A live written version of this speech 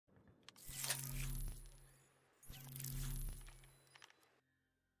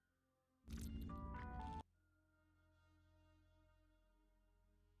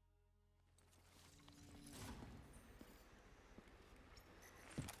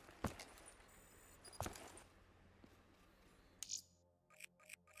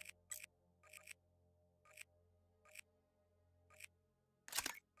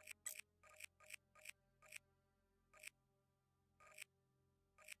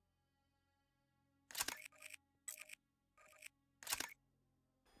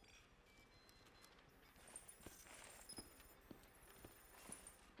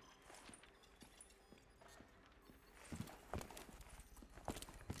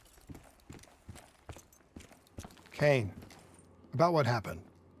Kane, about what happened.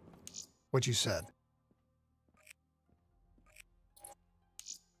 What you said.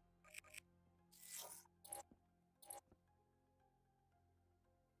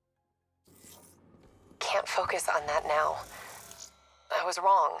 Can't focus on that now. I was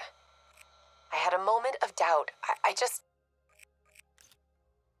wrong. I had a moment of doubt. I just...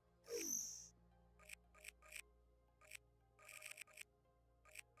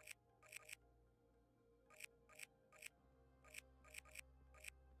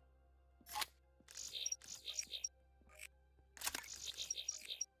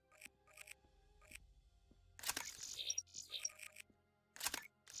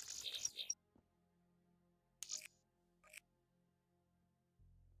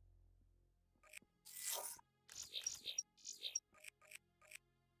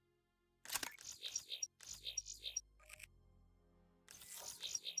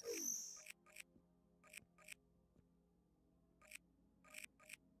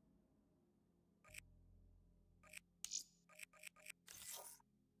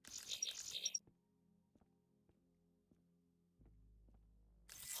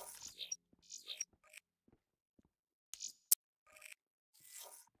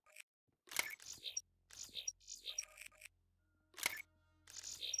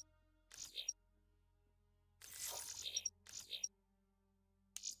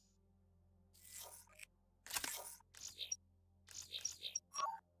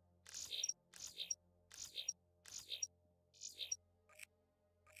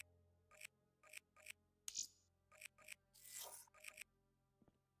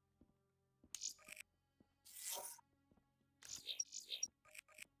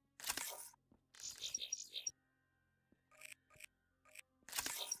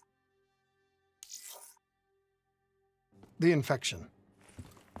 The infection.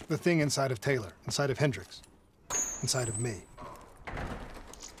 The thing inside of Taylor, inside of Hendricks, inside of me.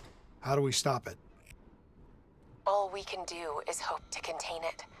 How do we stop it? All we can do is hope to contain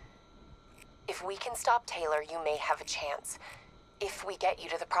it. If we can stop Taylor, you may have a chance. If we get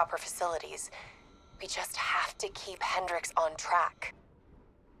you to the proper facilities, we just have to keep Hendricks on track.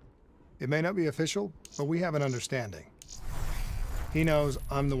 It may not be official, but we have an understanding. He knows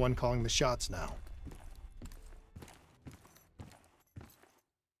I'm the one calling the shots now.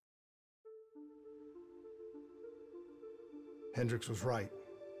 Hendricks was right.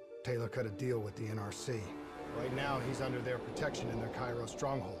 Taylor cut a deal with the NRC. Right now, he's under their protection in their Cairo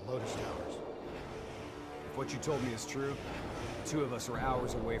stronghold, Lotus Towers. If what you told me is true, the two of us are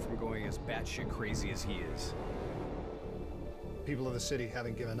hours away from going as batshit crazy as he is. People of the city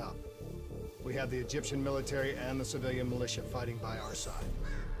haven't given up. We have the Egyptian military and the civilian militia fighting by our side.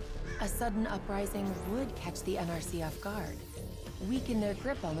 A sudden uprising would catch the NRC off guard, weaken their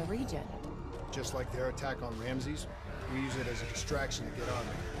grip on the region. Just like their attack on Ramses, we use it as a distraction to get on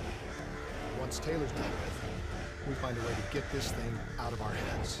me. Once Taylor's done with, we find a way to get this thing out of our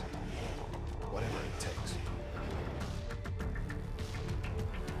heads. Whatever it takes.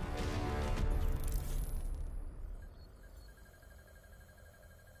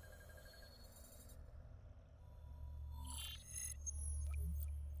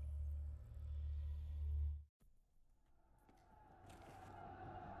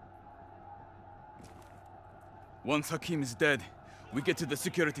 Once Hakim is dead, we get to the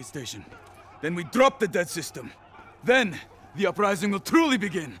security station. Then we drop the dead system. Then, the uprising will truly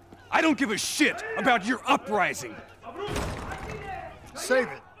begin. I don't give a shit about your uprising! Save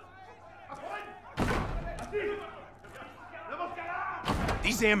it!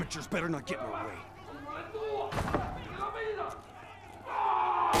 These amateurs better not get in our way.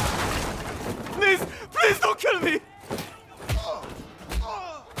 Please! Please don't kill me!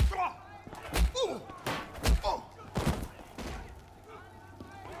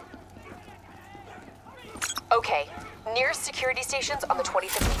 Okay, nearest security station's on the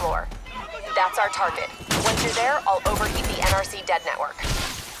 25th floor. That's our target. Once you're there, I'll overheat the NRC dead network.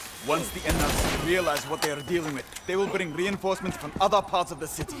 Once the NRC realize what they are dealing with, they will bring reinforcements from other parts of the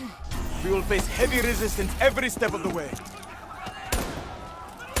city. We will face heavy resistance every step of the way.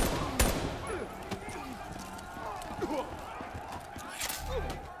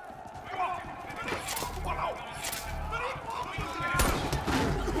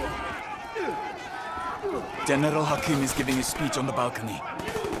 General Hakim is giving his speech on the balcony.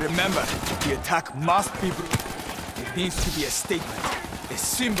 Remember, the attack must be brutal. It needs to be a statement, a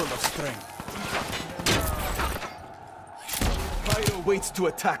symbol of strength. Cairo waits to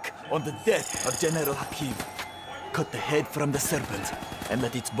attack on the death of General Hakim. Cut the head from the serpent and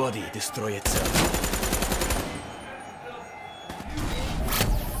let its body destroy itself.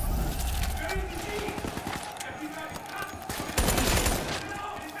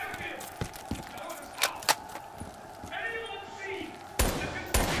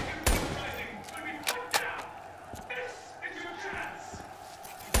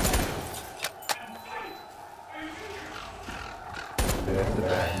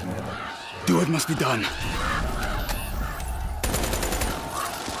 Do what must be done.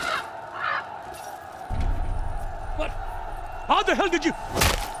 What? How the hell did you...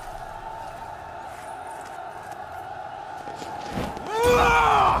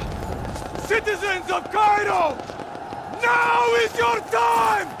 Citizens of Cairo! Now is your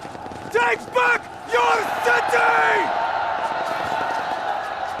time! Take back your city!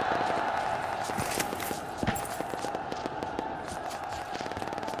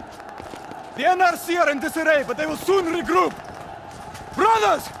 The NRC are in disarray, but they will soon regroup.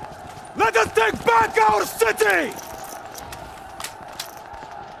 Brothers, let us take back our city!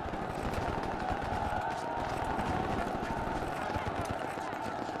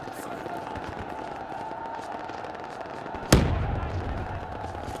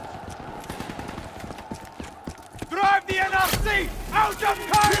 Drive the NRC out of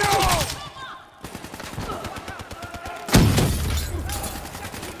Cairo!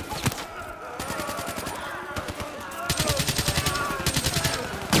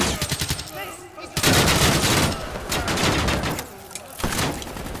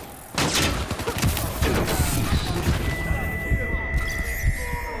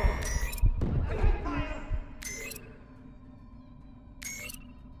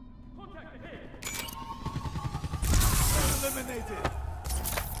 Eliminated.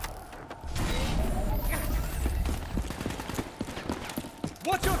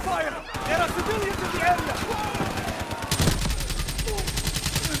 Watch your fire! There are civilians in the area!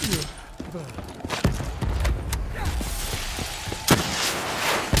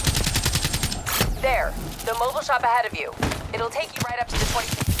 There, the mobile shop ahead of you. It'll take you right up to the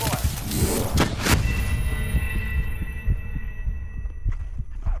 26th floor.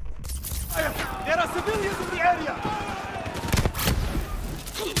 There are civilians in the area!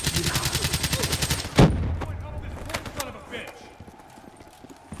 Son of a bitch!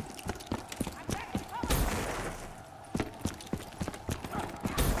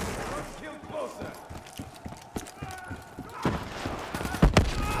 Kill closer!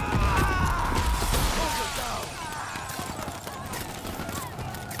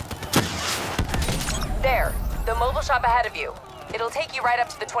 There, the mobile shop ahead of you. It'll take you right up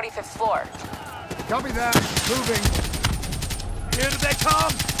to the 25th floor. Copy that. Moving. Here they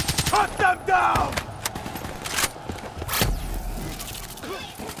come! Cut them down!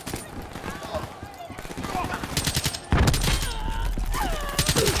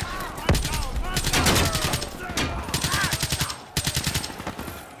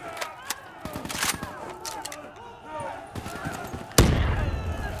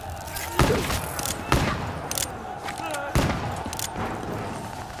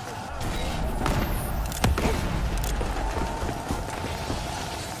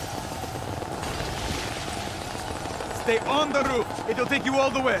 Stay on the roof. It'll take you all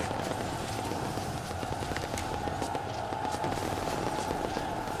the way.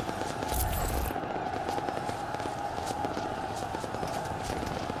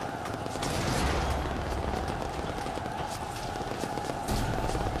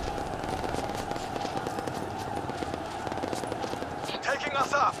 Taking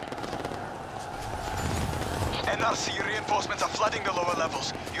us up. NRC reinforcements are flooding the lower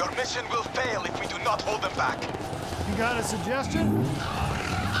levels. Your mission will fail if we do not hold them back. You got a suggestion?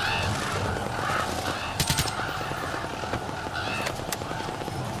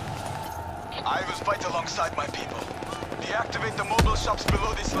 I will fight alongside my people. Deactivate the mobile shops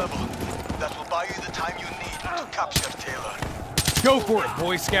below this level. That will buy you the time you need to capture Taylor. Go for it,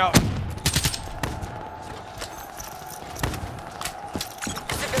 Boy Scout!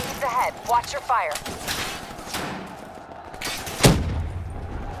 Civilians ahead. Watch your fire.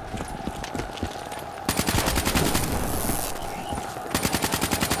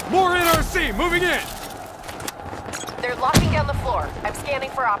 More NRC, moving in! They're locking down the floor. I'm scanning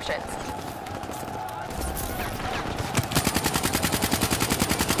for options.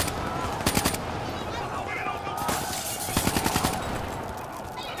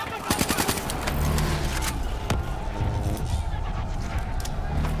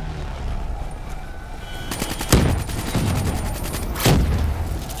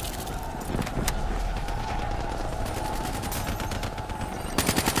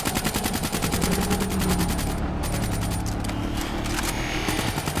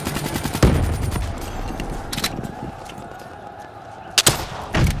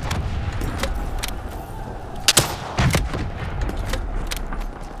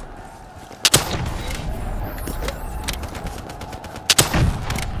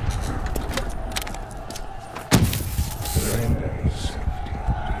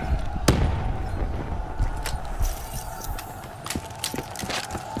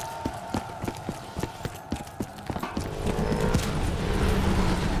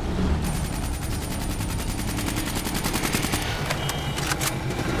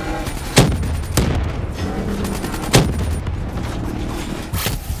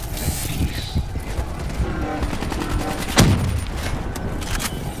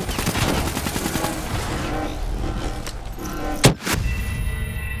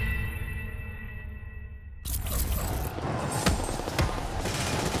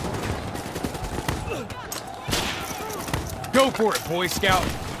 Go for it, Boy Scout.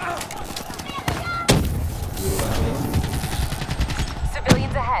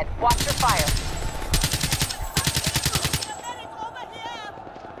 Civilians ahead. Watch your fire.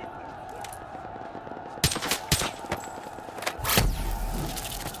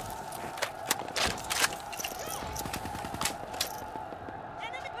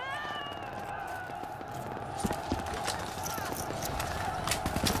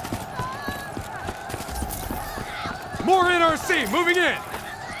 More NRC, moving in!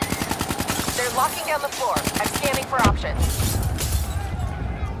 They're locking down the floor. I'm scanning for options.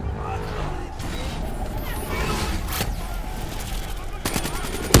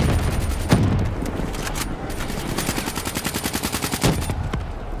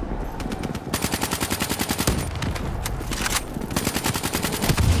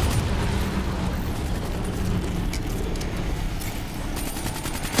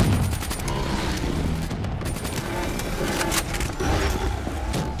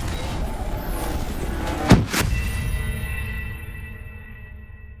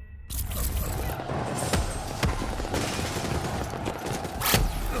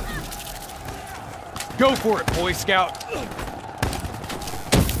 Go for it, Boy Scout.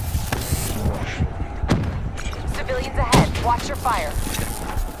 Civilians ahead. Watch your fire.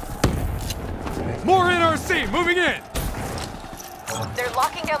 More NRC, moving in! They're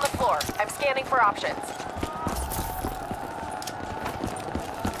locking down the floor. I'm scanning for options.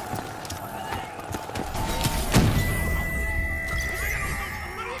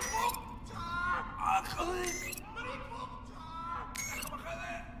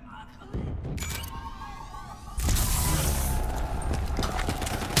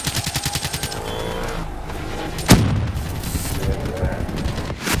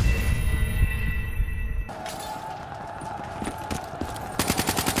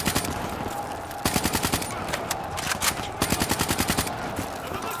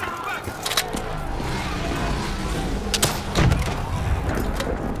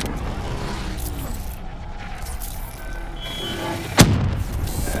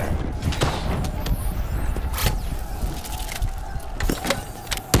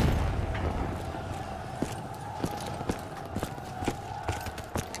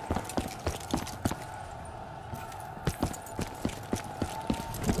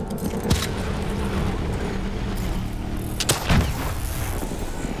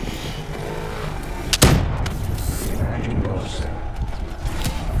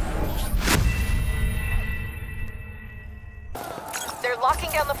 They're locking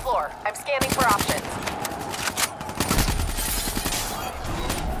down the floor. I'm scanning for options.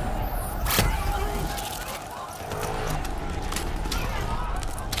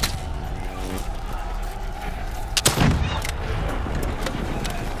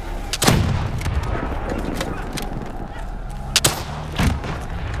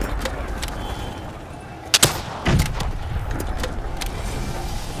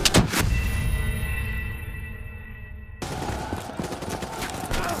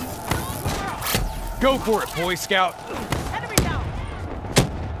 Go for it, Boy Scout. Enemy down.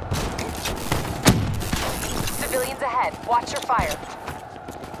 Civilians ahead. Watch your fire.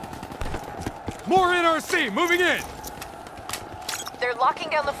 More NRC, moving in! They're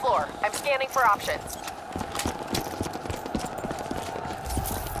locking down the floor. I'm scanning for options.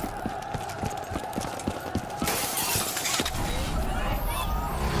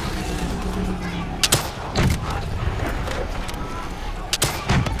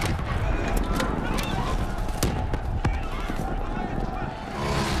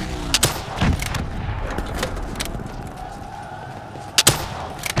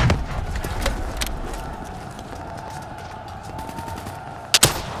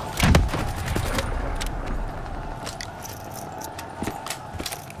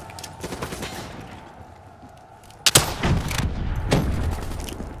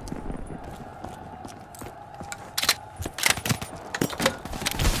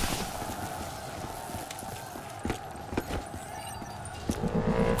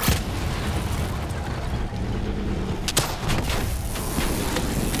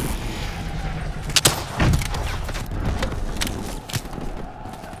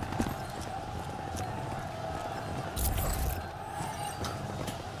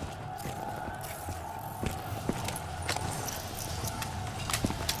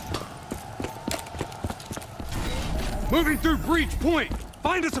 Moving through Breach Point!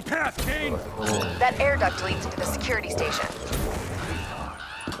 Find us a path, Kane! That air duct leads to the security station.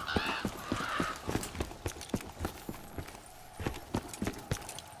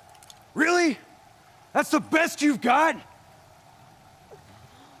 Really? That's the best you've got?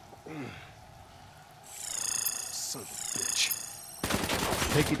 Son of a bitch.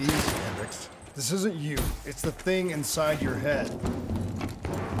 Take it easy, Hendricks. This isn't you. It's the thing inside your head.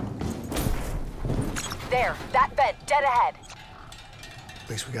 There, that vent, dead ahead. At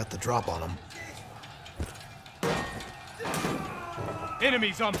least we got the drop on him.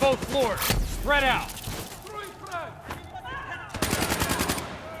 Enemies on both floors. Spread out.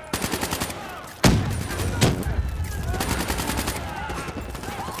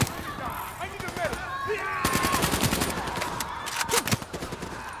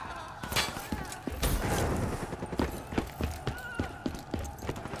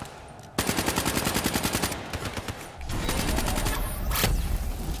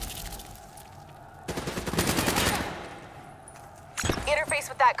 Interface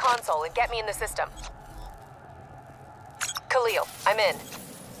with that console and get me in the system. Khalil, I'm in.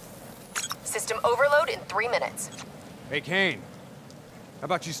 System overload in 3 minutes. Hey, Kane. How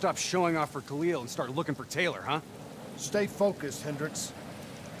about you stop showing off for Khalil and start looking for Taylor, huh? Stay focused, Hendricks.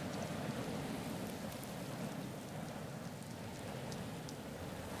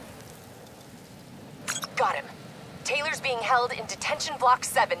 Got him. Taylor's being held in Detention Block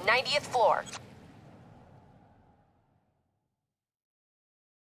 7, 90th floor.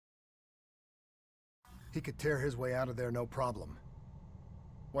 He could tear his way out of there no problem.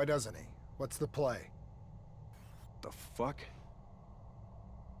 Why doesn't he? What's the play? The fuck?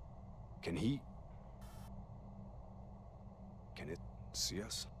 Can he... Can it see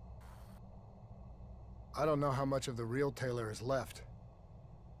us? I don't know how much of the real Taylor is left.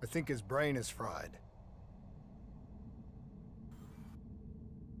 I think his brain is fried.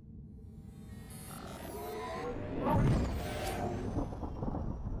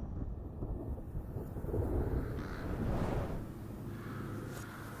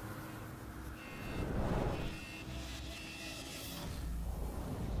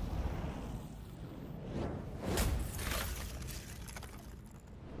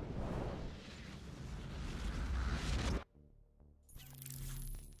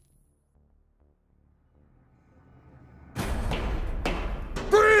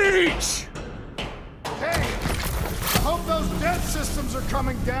 Breach! Hey! I hope those dead systems are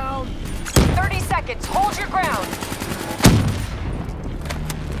coming down! 30 seconds, hold your ground!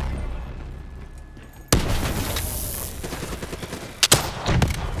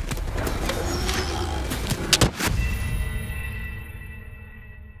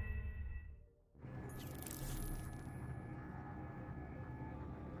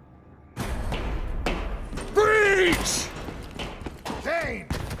 Breach! Kane!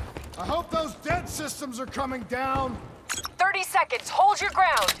 I hope those dead systems are coming down! 30 seconds, hold your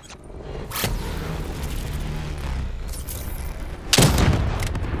ground!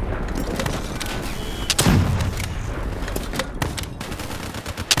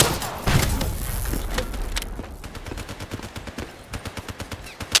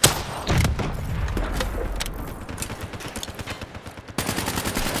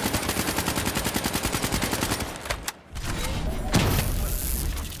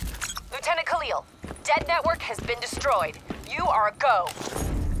 Lieutenant Khalil, dead network has been destroyed. You are a go.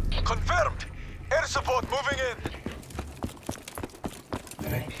 Confirmed. Air support moving in.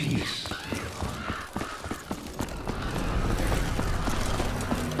 At peace.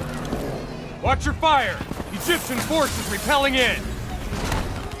 Watch your fire! Egyptian forces repelling in!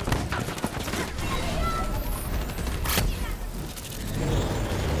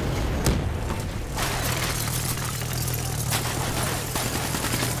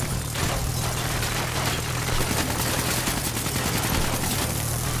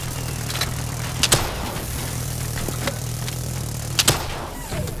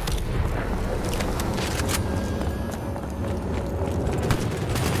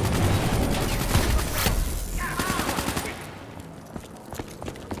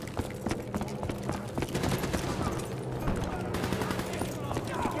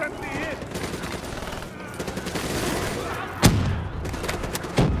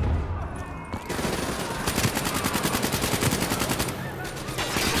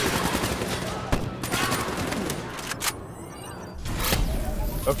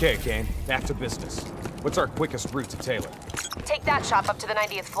 Okay, Kane, back to business. What's our quickest route to Taylor? Take that shop up to the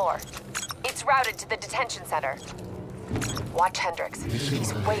 90th floor. It's routed to the detention center. Watch Hendricks.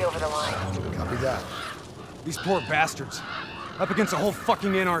 He's way over the line. Copy that. These poor bastards. Up against a whole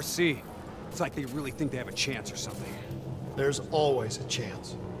fucking NRC. It's like they really think they have a chance or something. There's always a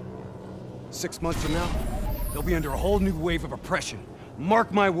chance. 6 months from now, they'll be under a whole new wave of oppression.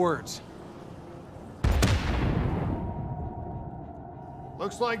 Mark my words.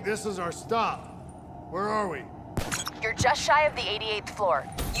 Looks like this is our stop. Where are we? You're just shy of the 88th floor.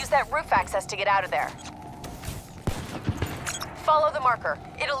 Use that roof access to get out of there. Follow the marker.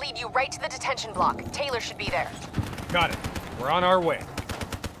 It'll lead you right to the detention block. Taylor should be there. Got it. We're on our way.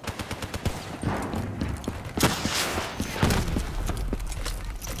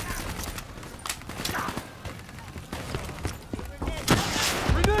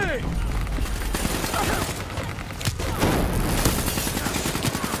 Grenade!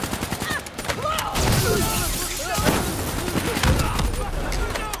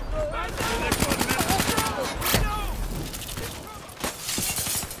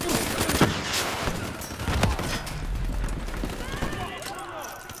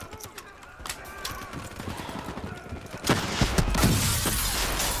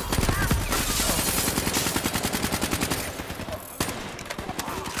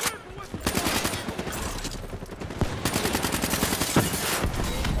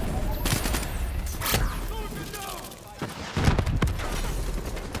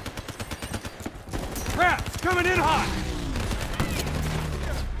 Coming in hot!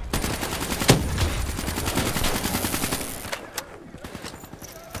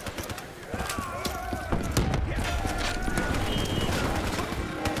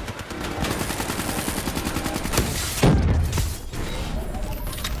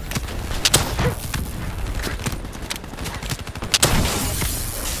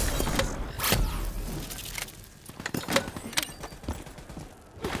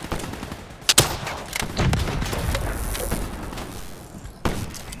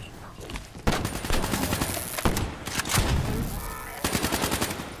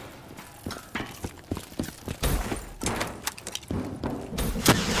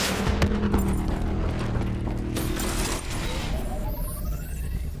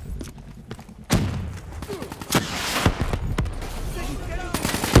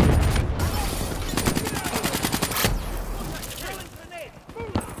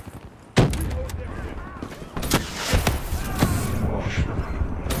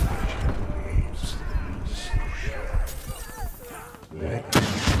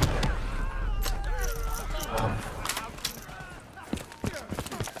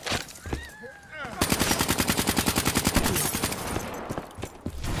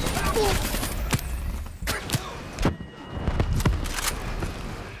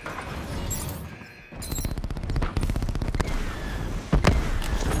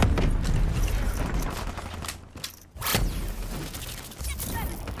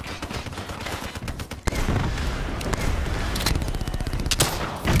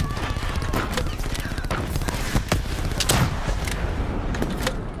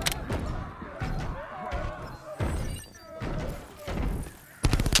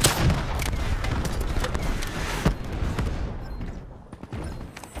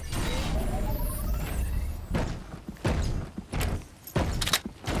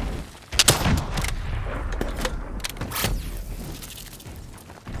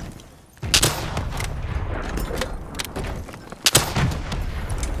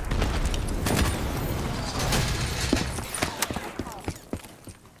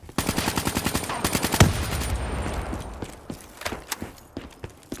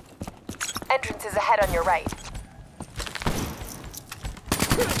 Entrance is ahead on your right.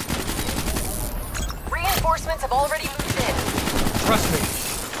 Reinforcements have already moved in.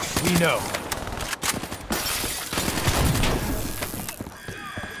 Trust me. We know.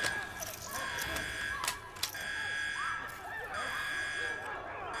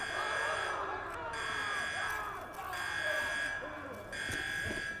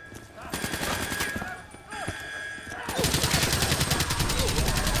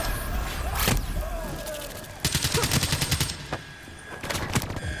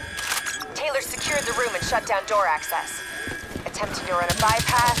 Secured the room and shut down door access. Attempting to run a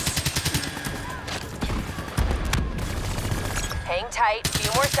bypass. Hang tight,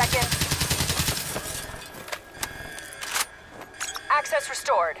 few more seconds. Access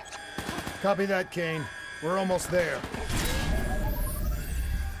restored. Copy that, Kane. We're almost there.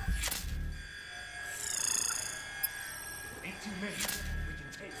 Ain't too many. We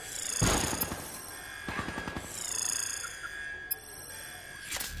can take it.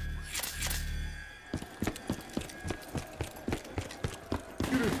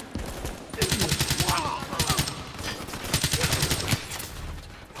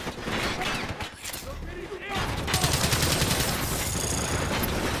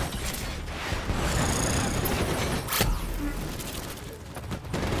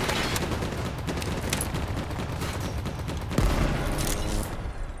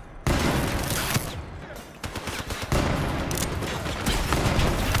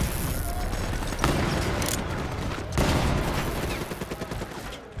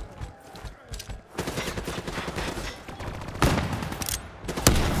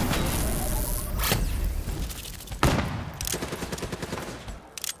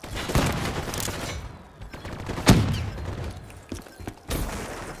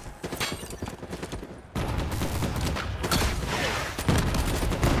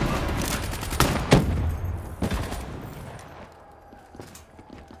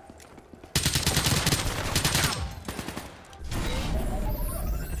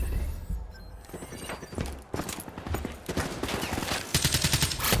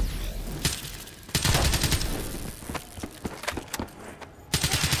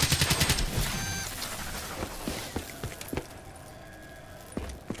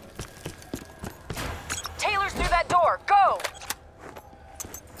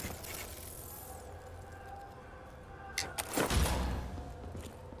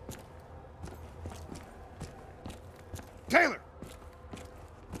 Taylor!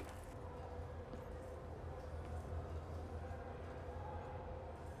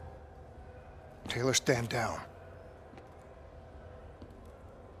 Taylor, stand down.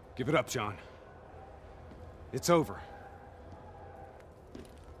 Give it up, John. It's over.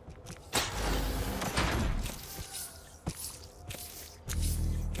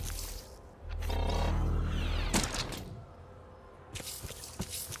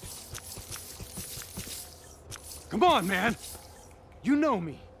 Come on, man! You know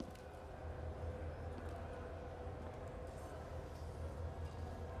me.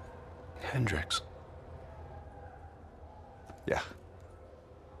 Hendricks. Yeah.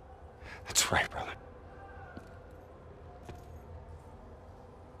 That's right, brother.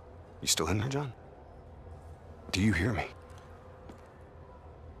 You still in there, John? Do you hear me?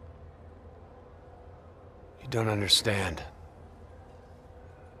 You don't understand.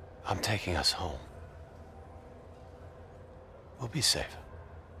 I'm taking us home. We'll be safe.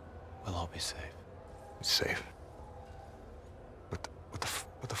 We'll all be safe. Safe?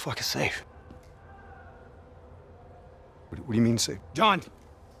 What the fuck is safe? What do you mean safe? John!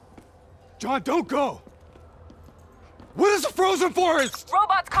 John, don't go! What is the frozen forest?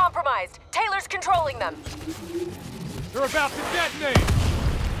 Robots compromised. Taylor's controlling them. They're about to detonate!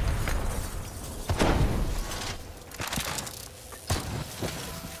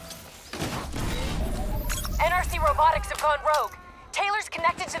 NRC robotics have gone rogue. Taylor's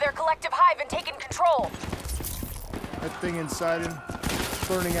connected to their collective hive and taken control. That thing inside him,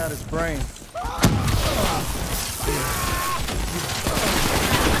 burning out his brain.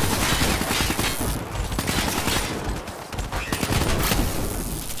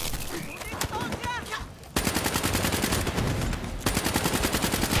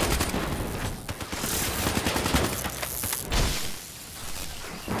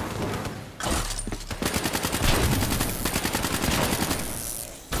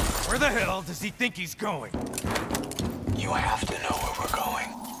 Where the hell does he think he's going? You have to know where we're going.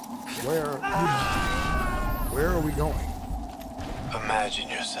 Where are we going? Imagine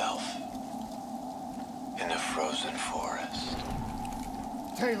yourself in a frozen forest.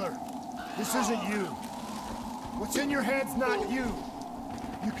 Taylor, this isn't you. What's in your head's not you.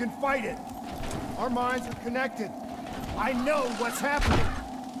 You can fight it. Our minds are connected. I know what's happening.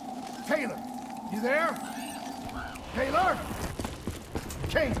 Taylor, you there? Taylor?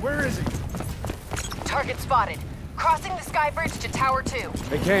 Kane, where is he? Target spotted. Crossing the sky bridge to Tower 2.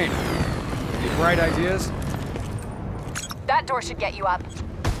 Hey, Kane. Any bright ideas? That door should get you up.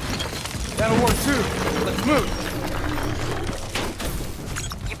 That'll work too. Let's move.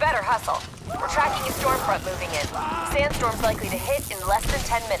 You better hustle. We're tracking a storm front moving in. Sandstorm's likely to hit in less than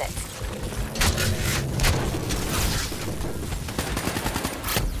 10 minutes.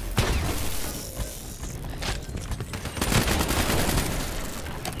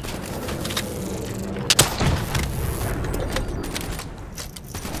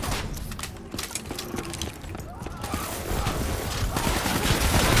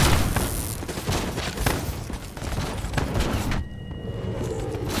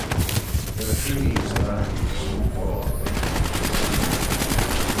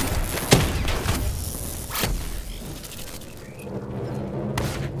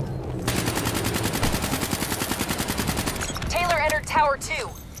 Tower 2.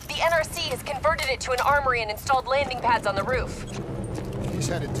 The NRC has converted it to an armory and installed landing pads on the roof. He's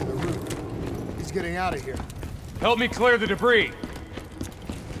headed to the roof. He's getting out of here. Help me clear the debris.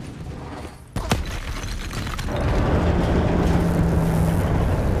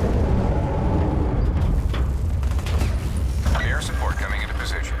 Air support coming into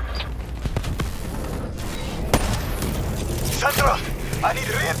position. Sandra, I need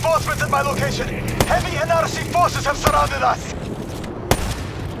reinforcements at my location. Heavy NRC forces have surrounded us.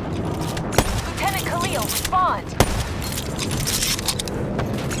 Lieutenant Khalil, respond!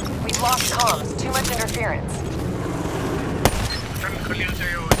 We've lost comms. Too much interference. Lieutenant Khalil's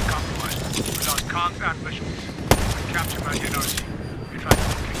AO is compromised. We lost comms and visuals. We captured by the NRC. We tried to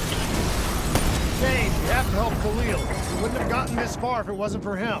locate him. James, you have to help Khalil. We wouldn't have gotten this far if it wasn't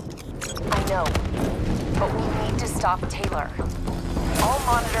for him. I know, but we need to stop Taylor. I'll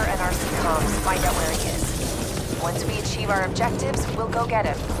monitor NRC comms, find out where he is. Once we achieve our objectives, we'll go get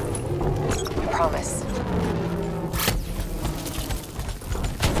him. I promise.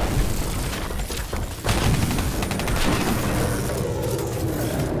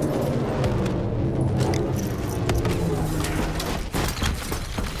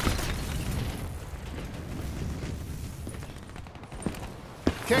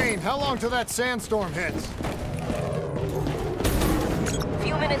 Kane, how long till that sandstorm hits?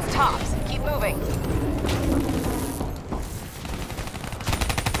 Few minutes tops. Keep moving.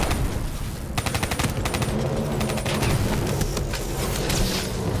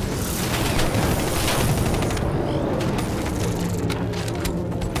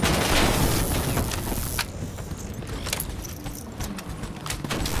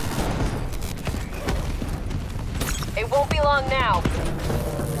 be long now.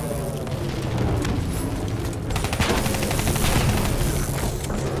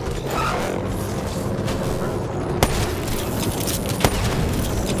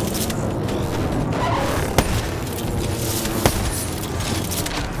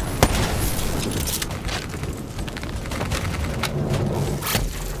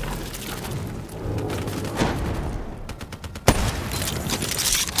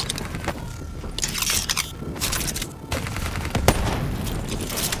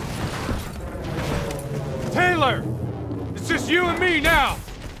 It's just you and me now!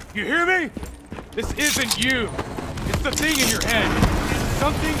 You hear me? This isn't you. It's the thing in your head. It's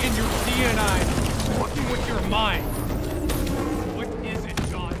something in your DNA, fucking with your mind. What is it,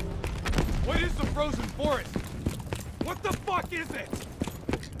 John? What is the frozen forest? What the fuck is it?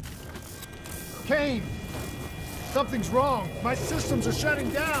 Kane! Something's wrong. My systems are shutting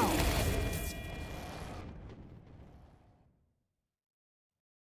down.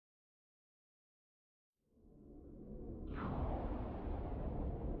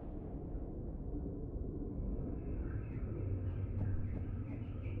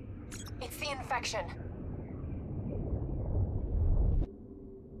 It's the infection.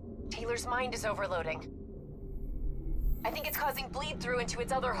 Taylor's mind is overloading. I think it's causing bleed-through into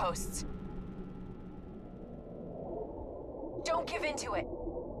its other hosts. Don't give in to it.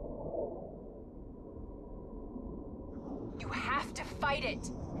 You have to fight it.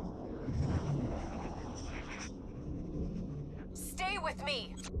 Stay with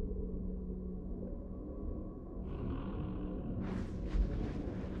me.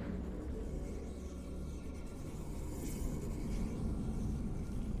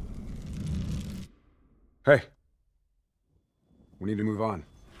 Hey. We need to move on.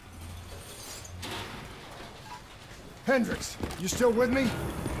 Hendricks, you still with me?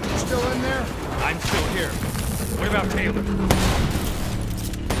 You still in there? I'm still here. What about Taylor?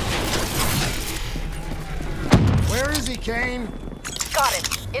 Where is he, Kane? Got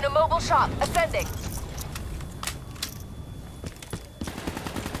him. In a mobile shop, ascending.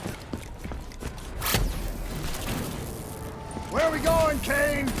 Where are we going,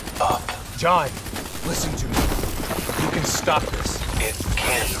 Kane? Up. John, listen to me. You can stop this. It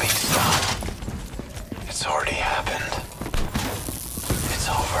can't be stopped. It's already happened. It's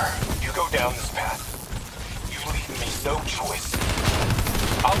over. You go down this path. You leave me no choice.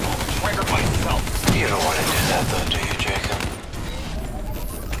 I'll pull the trigger myself. You don't want to do that though, do you, Jacob?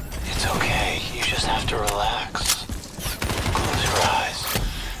 It's okay. You just have to relax. Close your eyes.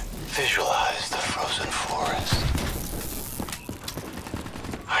 Visualize the frozen forest.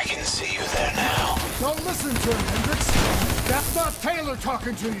 I can see you there now. Don't listen to him, Hendricks. That's not Taylor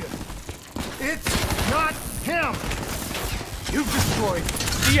talking to you. It's not him. You've destroyed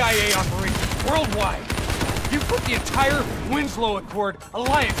CIA operations worldwide. You put the entire Winslow Accord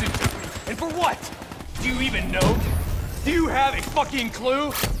alliance in jeopardy. And for what? Do you even know? Do you have a fucking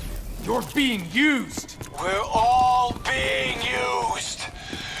clue? You're being used. We're all being used.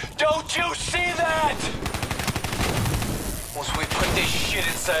 Don't you see that? Once we put this shit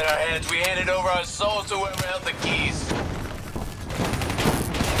inside our heads, we handed over our souls to whoever held the keys.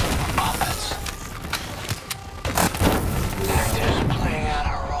 Puppets. Actors playing out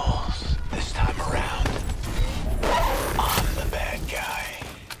our roles. This time around, I'm the bad guy.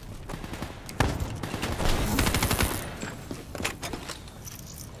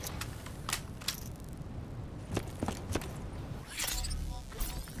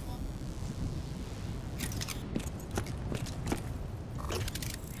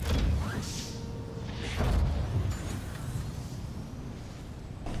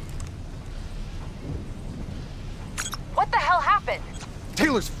 What the hell happened?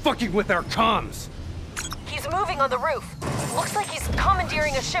 Taylor's fucking with our comms. He's moving on the roof. Looks like he's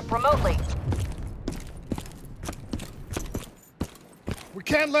commandeering a ship remotely. We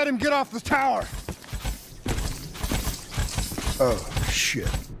can't let him get off the tower. Oh, shit.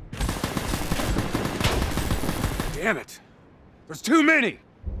 Damn it. There's too many.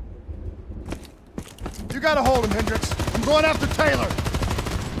 You gotta hold him, Hendricks. I'm going after Taylor.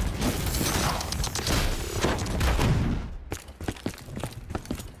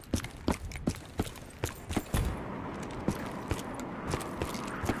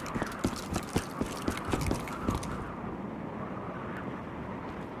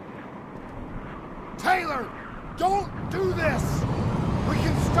 Taylor, don't do this! We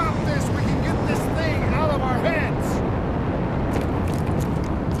can stop this! We can get this thing out of our heads!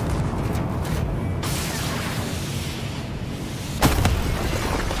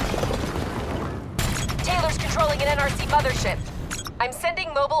 Taylor's controlling an NRC mothership. I'm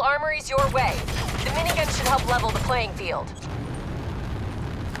sending mobile armories your way. The minigun should help level the playing field.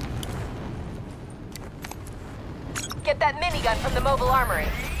 Get that minigun from the mobile armory.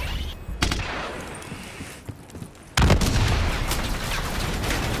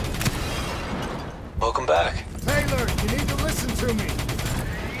 Welcome back. Taylor, you need to listen to me.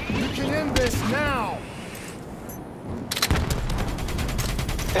 You can end this now.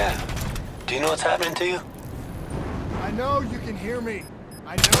 Yeah. Do you know what's happening to you? I know you can hear me.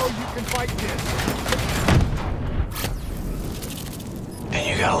 I know you can fight this. And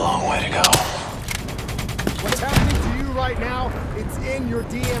you got a long way to go. What's happening to you right now, it's in your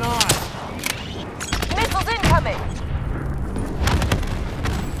DNI. Missiles incoming!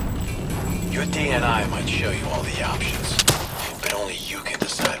 Your DNI might show you all the options, but only you can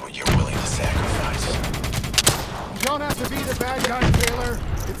decide what you're willing to sacrifice. You don't have to be the bad guy, Taylor.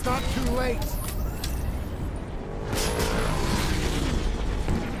 It's not too late.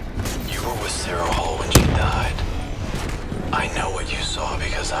 You were with Sarah Hall when she died. I know what you saw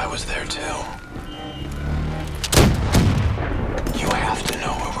because I was there too. You have to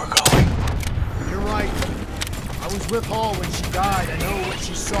know where we're going. You're right. I was with Hall when she died. I know what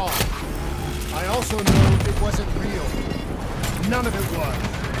she saw. I also know it wasn't real. None of it was.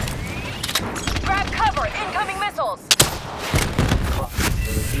 Grab cover! Incoming missiles!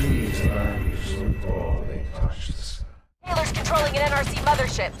 Taylor's controlling an NRC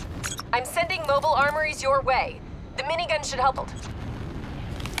mothership. I'm sending mobile armories your way. The minigun should help.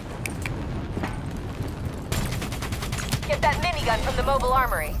 Get that minigun from the mobile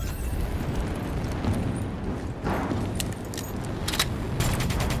armory.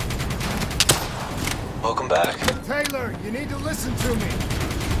 Welcome back. Taylor, you need to listen to me.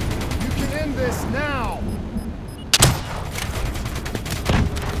 You can end this now.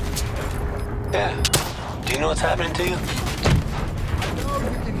 Yeah. Do you know what's happening to you? I know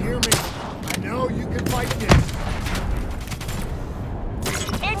you can hear me. I know you can fight this.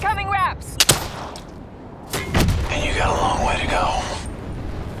 Incoming wraps! And you got a long way to go.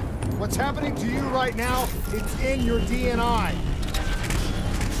 What's happening to you right now, it's in your DNI.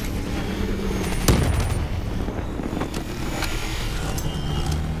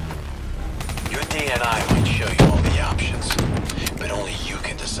 Your DNI might show you all the options, but only you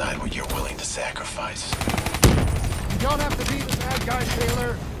can decide what you're willing to sacrifice. You don't have to be the bad guy,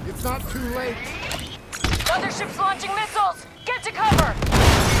 Taylor. It's not too late. Mothership's launching missiles! Get to cover!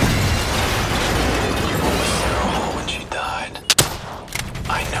 You were with Sarah Hall when she died.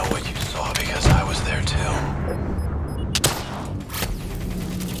 I know what you saw because I was there too.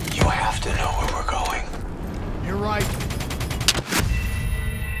 You have to know where we're going. You're right.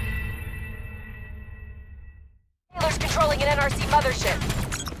 Taylor's controlling an NRC mothership.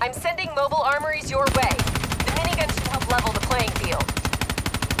 I'm sending mobile armories your way. The minigun should help level the playing field.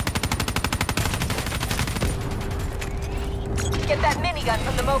 Get that minigun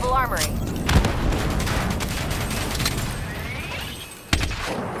from the mobile armory.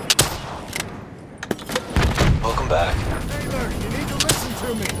 Welcome back. Taylor, you need to listen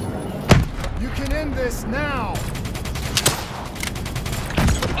to me. You can end this now.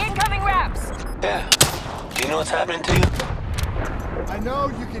 Incoming wraps! Yeah. Do you know what's happening to you? I know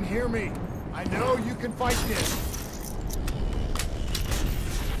you can hear me. I know you can fight this.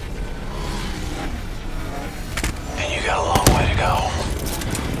 And you got a long way to go.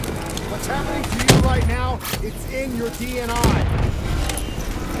 What's happening to you right now, it's in your DNI.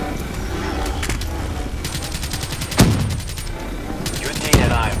 Your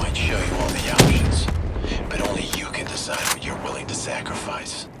DNI might show you all the options, but only you can decide what you're willing to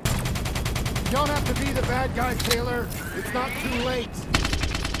sacrifice. You don't have to be the bad guy, Taylor. It's not too late.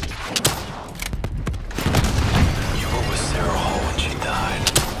 You were with Sarah Hall when she died.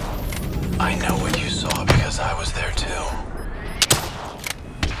 I know what you saw because I was there too.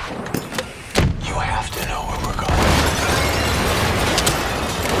 You have to know where we're going.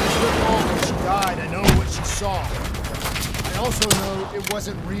 I was with Hall when she died. I know what she saw. I also know it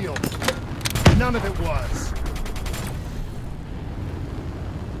wasn't real. None of it was.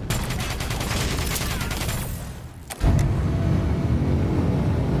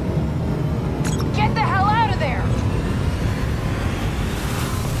 Get the hell out of there!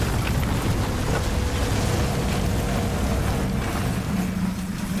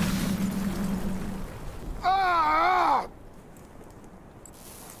 Ah!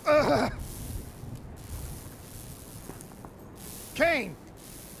 Kane!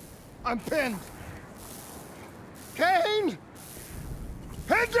 I'm pinned! Kane!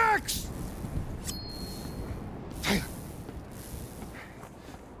 Hendricks! Taylor.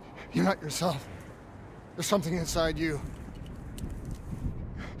 You're not yourself. There's something inside you.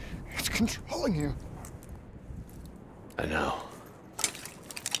 It's controlling you. I know.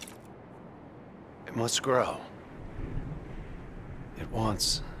 It must grow. It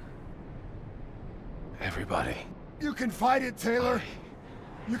wants everybody. You can fight it, Taylor.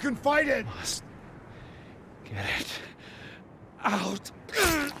 You can fight it. Must get it out.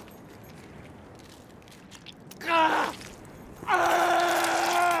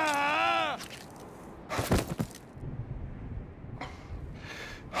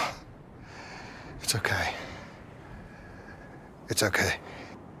 It's okay. It's okay.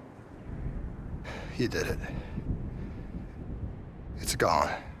 You did it. It's gone.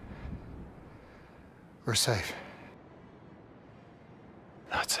 We're safe.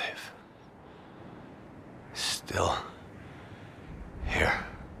 Not safe. Still here.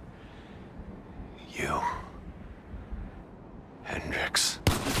 You. Hendrix.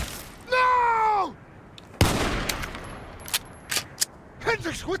 No!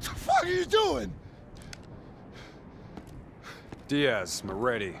 Hendrix, what the fuck are you doing? Diaz,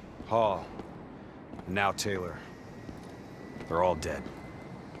 Moretti, Hall, and now Taylor. They're all dead.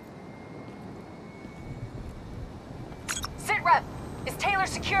 Sit rep! Is Taylor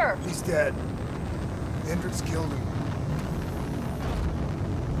secure? He's dead. Hendrix killed him.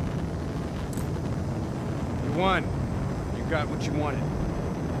 You won. You got what you wanted.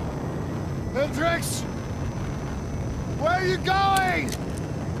 Hendrix! Where are you going?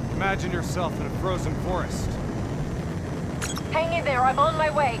 Imagine yourself in a frozen forest. Hang in there, I'm on my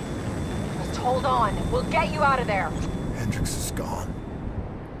way. Just hold on, we'll get you out of there. Hendrix is gone.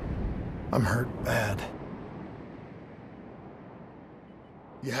 I'm hurt bad.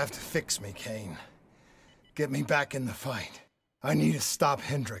 You have to fix me, Kane. Get me back in the fight. I need to stop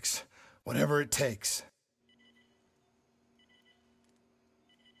Hendrix, whatever it takes.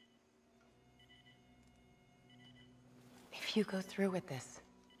 If you go through with this,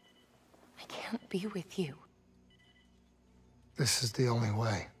 I can't be with you. This is the only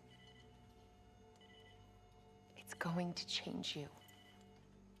way. It's going to change you.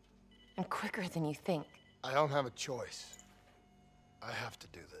 And quicker than you think. I don't have a choice. I have to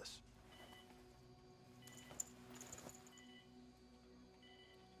do this.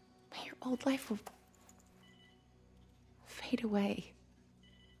 Your old life will fade away.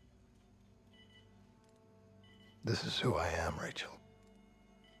 This is who I am, Rachel.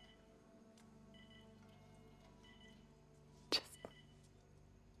 Just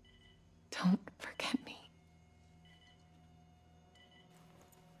don't forget me.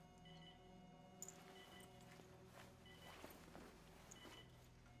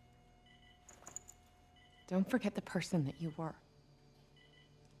 Don't forget the person that you were.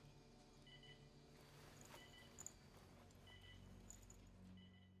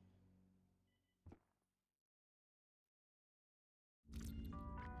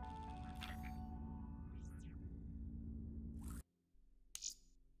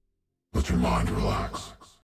 Let your mind relax.